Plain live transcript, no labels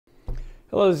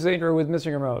Hello, this is Andrew with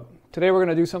Missing Remote. Today we're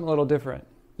going to do something a little different.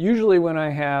 Usually when I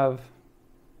have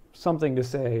something to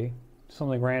say,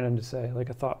 something random to say, like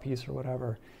a thought piece or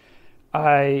whatever,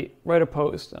 I write a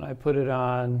post and I put it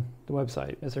on the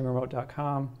website,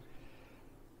 missingremote.com.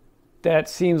 That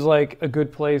seems like a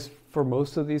good place for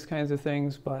most of these kinds of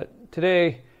things, but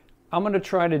today I'm going to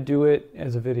try to do it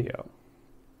as a video,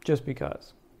 just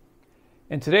because.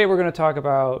 And today we're going to talk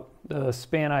about the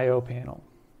Span.io panel.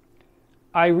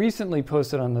 I recently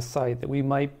posted on the site that we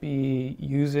might be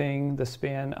using the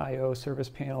Span.io service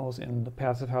panels in the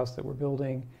passive house that we're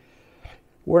building.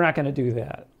 We're not going to do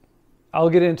that. I'll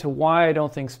get into why I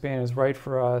don't think Span is right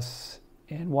for us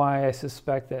and why I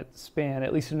suspect that Span,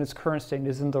 at least in its current state,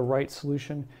 isn't the right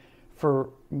solution for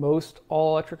most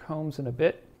all-electric homes in a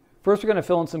bit. First, we're going to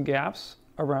fill in some gaps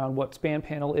around what Span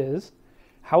panel is,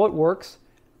 how it works,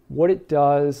 what it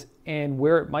does, and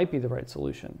where it might be the right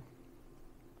solution.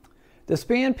 The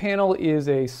Span panel is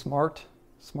a smart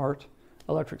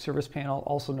electric service panel,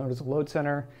 also known as a load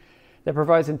center, that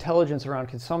provides intelligence around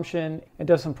consumption and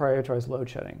does some prioritized load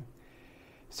shedding.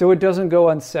 So it doesn't go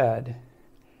unsaid.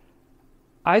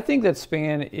 I think that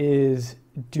Span is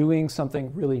doing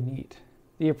something really neat.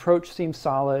 The approach seems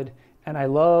solid, and I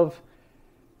love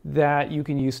that you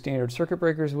can use standard circuit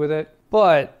breakers with it,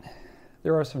 but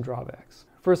there are some drawbacks.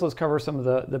 First, let's cover some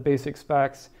of the basic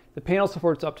specs. The panel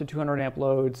supports up to 200 amp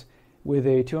loads with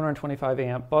a 225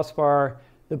 amp bus bar.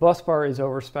 The bus bar is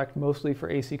over-spec'd mostly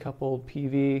for AC coupled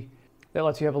PV. That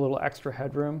lets you have a little extra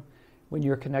headroom when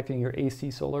you're connecting your AC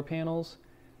solar panels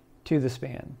to the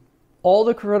Span. All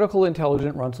the critical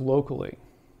intelligence runs locally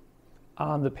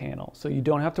on the panel, so you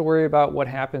don't have to worry about what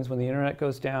happens when the internet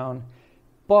goes down,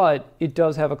 but it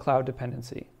does have a cloud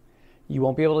dependency. You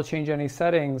won't be able to change any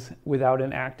settings without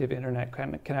an active internet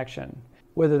connection,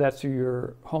 whether that's through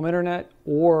your home internet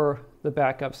or the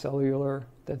backup cellular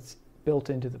that's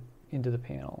built into the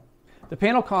panel. The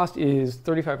panel cost is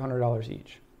 $3,500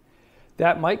 each.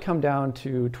 That might come down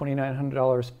to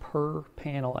 $2,900 per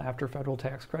panel after federal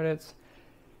tax credits.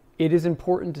 It is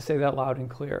important to say that loud and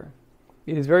clear.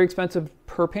 It is very expensive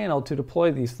per panel to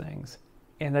deploy these things,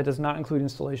 and that does not include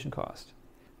installation cost.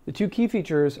 The two key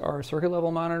features are circuit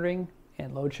level monitoring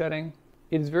and load shedding.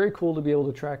 It is very cool to be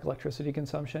able to track electricity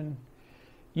consumption.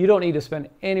 You don't need to spend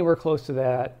anywhere close to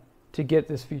that to get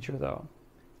this feature though.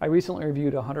 I recently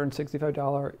reviewed a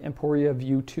 $165 Emporia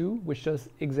View 2, which does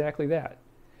exactly that,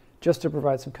 just to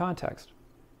provide some context.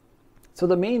 So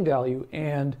the main value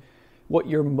and what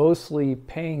you're mostly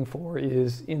paying for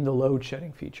is in the load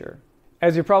shedding feature.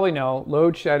 As you probably know,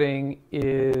 load shedding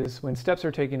is when steps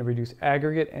are taken to reduce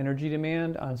aggregate energy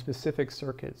demand on specific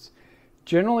circuits,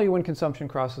 generally when consumption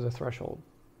crosses a threshold,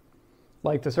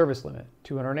 like the service limit,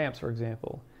 200 amps for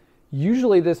example.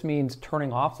 Usually this means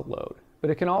turning off the load, but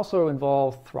it can also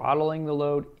involve throttling the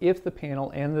load if the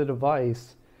panel and the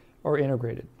device are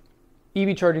integrated.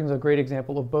 EV charging is a great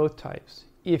example of both types.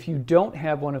 If you don't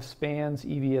have one of Span's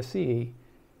EVSE,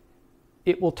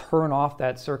 it will turn off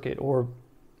that circuit or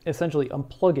essentially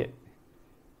unplug it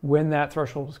when that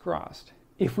threshold is crossed.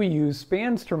 If we use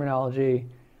Span's terminology,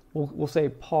 we'll say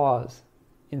pause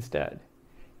instead.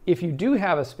 If you do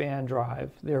have a Span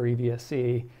drive, their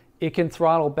EVSE, it can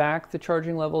throttle back the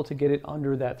charging level to get it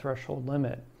under that threshold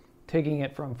limit, taking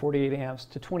it from 48 amps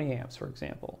to 20 amps, for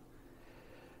example.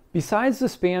 Besides the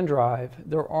Span drive,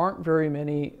 there aren't very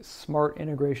many smart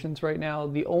integrations right now.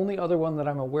 The only other one that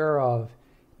I'm aware of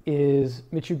is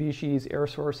Mitsubishi's air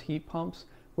source heat pumps,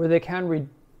 where they can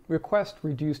request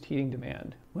reduced heating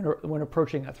demand when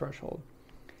approaching that threshold.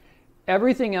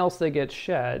 Everything else that gets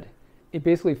shed, it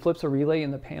basically flips a relay in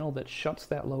the panel that shuts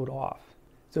that load off.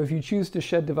 So if you choose to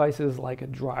shed devices like a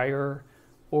dryer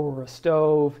or a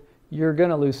stove, you're going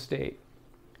to lose state.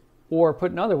 Or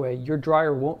put another way, your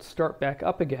dryer won't start back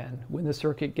up again when the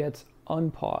circuit gets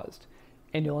unpaused,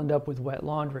 and you'll end up with wet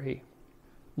laundry.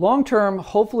 Long term,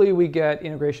 hopefully we get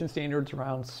integration standards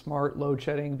around smart load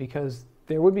shedding, because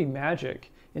there would be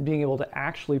magic in being able to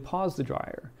actually pause the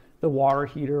dryer, the water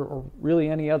heater, or really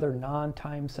any other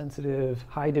non-time sensitive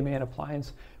high demand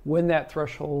appliance when that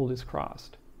threshold is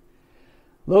crossed.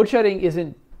 Load shedding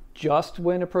isn't just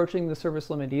when approaching the service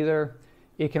limit either.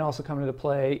 It can also come into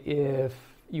play if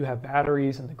you have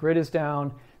batteries and the grid is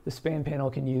down. The Span panel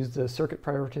can use the circuit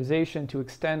prioritization to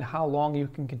extend how long you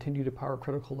can continue to power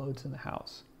critical loads in the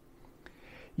house.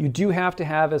 You do have to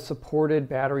have a supported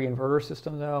battery inverter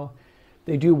system though.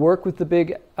 They do work with the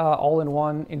big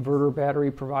all-in-one inverter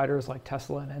battery providers like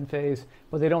Tesla and Enphase,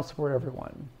 but they don't support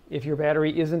everyone. If your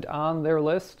battery isn't on their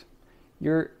list,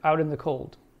 you're out in the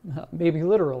cold, maybe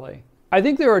literally. I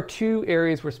think there are two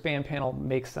areas where Span panel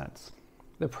makes sense.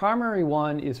 The primary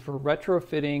one is for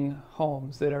retrofitting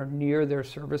homes that are near their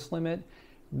service limit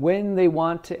when they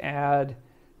want to add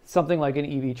something like an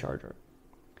EV charger.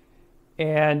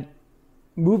 And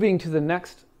moving to the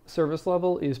next service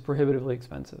level is prohibitively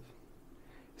expensive.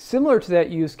 Similar to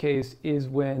that use case is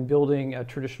when building a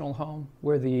traditional home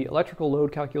where the electrical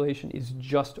load calculation is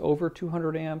just over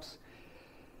 200 amps,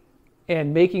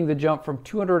 and making the jump from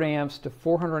 200 amps to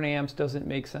 400 amps doesn't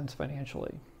make sense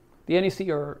financially. The NEC,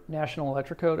 or National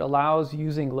Electric Code, allows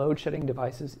using load shedding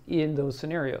devices in those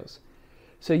scenarios.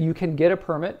 So you can get a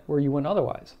permit where you wouldn't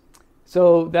otherwise.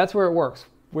 So that's where it works.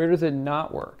 Where does it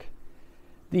not work?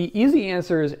 The easy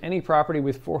answer is any property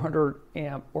with 400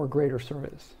 amp or greater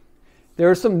service.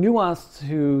 There is some nuance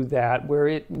to that where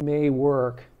it may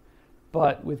work,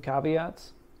 but with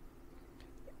caveats.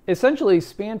 Essentially,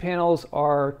 span panels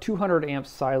are 200 amp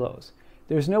silos.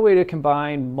 There's no way to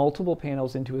combine multiple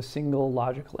panels into a single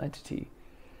logical entity.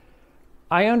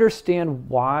 I understand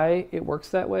why it works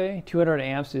that way. 200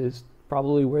 amps is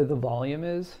probably where the volume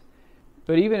is.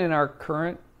 But even in our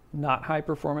current not high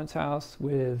performance house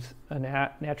with a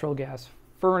natural gas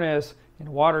furnace and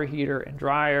water heater and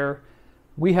dryer,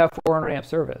 we have 400 amp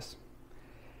service.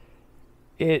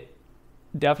 It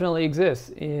definitely exists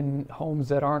in homes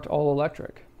that aren't all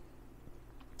electric.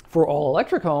 For all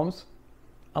electric homes,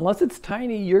 unless it's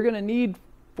tiny, you're going to need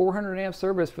 400 amp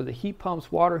service for the heat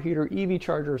pumps, water heater, EV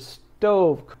charger,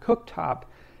 stove, cooktop,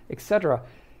 etc.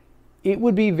 It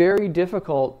would be very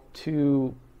difficult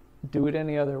to do it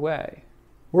any other way.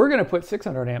 We're going to put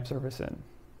 600 amp service in,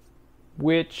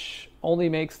 which only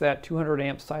makes that 200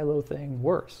 amp silo thing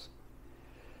worse.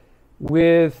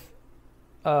 With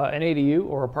an ADU,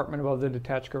 or apartment above the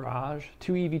detached garage,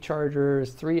 2 EV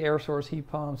chargers, 3 air source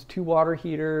heat pumps, 2 water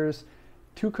heaters,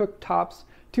 2 cooktops,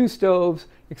 2 stoves,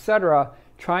 etc.,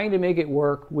 trying to make it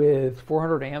work with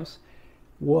 400 amps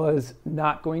was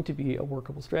not going to be a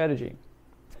workable strategy.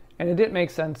 And it didn't make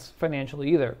sense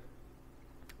financially either.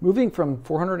 Moving from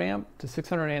 400 amp to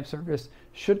 600 amp service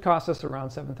should cost us around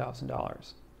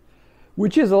 $7,000,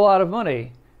 which is a lot of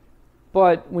money.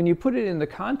 But when you put it in the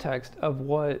context of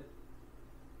what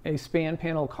a span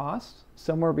panel costs,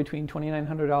 somewhere between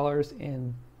 $2,900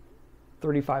 and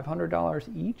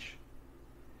 $3,500 each,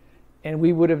 and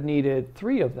we would have needed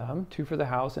 3 of them, 2 for the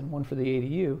house and 1 for the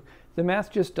ADU, the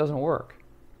math just doesn't work.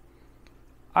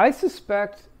 I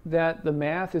suspect that the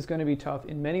math is going to be tough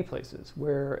in many places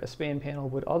where a span panel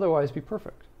would otherwise be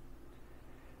perfect.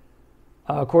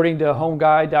 According to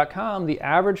homeguide.com, the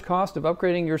average cost of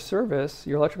upgrading your service,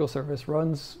 your electrical service,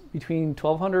 runs between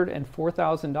 $1,200 and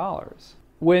 $4,000.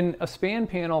 When a span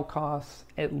panel costs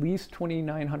at least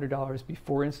 $2,900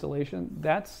 before installation,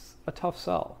 that's a tough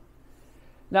sell.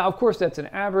 Now, of course, that's an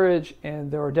average, and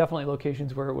there are definitely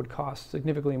locations where it would cost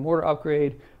significantly more to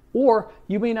upgrade, or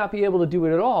you may not be able to do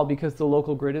it at all because the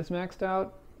local grid is maxed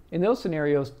out. In those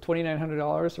scenarios,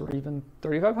 $2,900 or even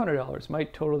 $3,500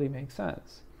 might totally make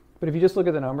sense. But if you just look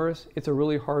at the numbers, it's a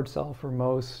really hard sell for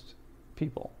most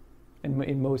people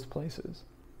in most places.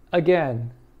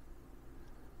 Again,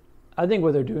 I think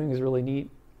what they're doing is really neat.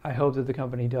 I hope that the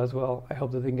company does well. I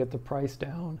hope that they can get the price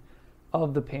down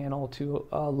of the panel to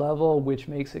a level which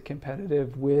makes it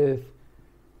competitive with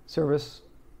service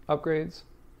upgrades.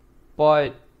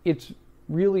 But it's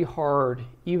really hard,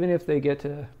 even if they get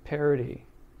to parity,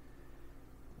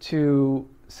 to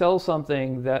sell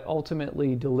something that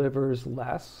ultimately delivers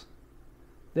less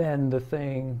than the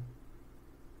thing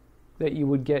that you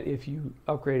would get if you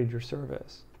upgraded your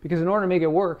service. Because in order to make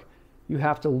it work, you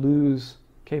have to lose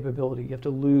capability, you have to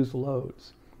lose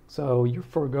loads. So you're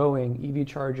foregoing EV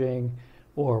charging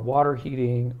or water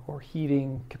heating or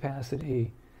heating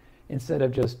capacity instead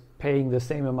of just paying the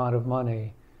same amount of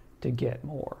money to get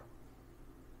more.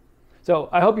 So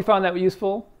I hope you found that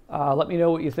useful. Let me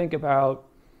know what you think about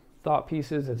thought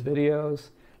pieces as videos.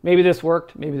 Maybe this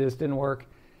worked, maybe this didn't work.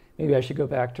 Maybe I should go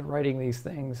back to writing these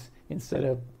things instead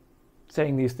of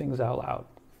saying these things out loud.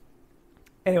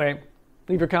 Anyway,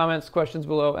 leave your comments, questions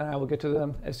below, and I will get to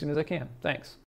them as soon as I can. Thanks.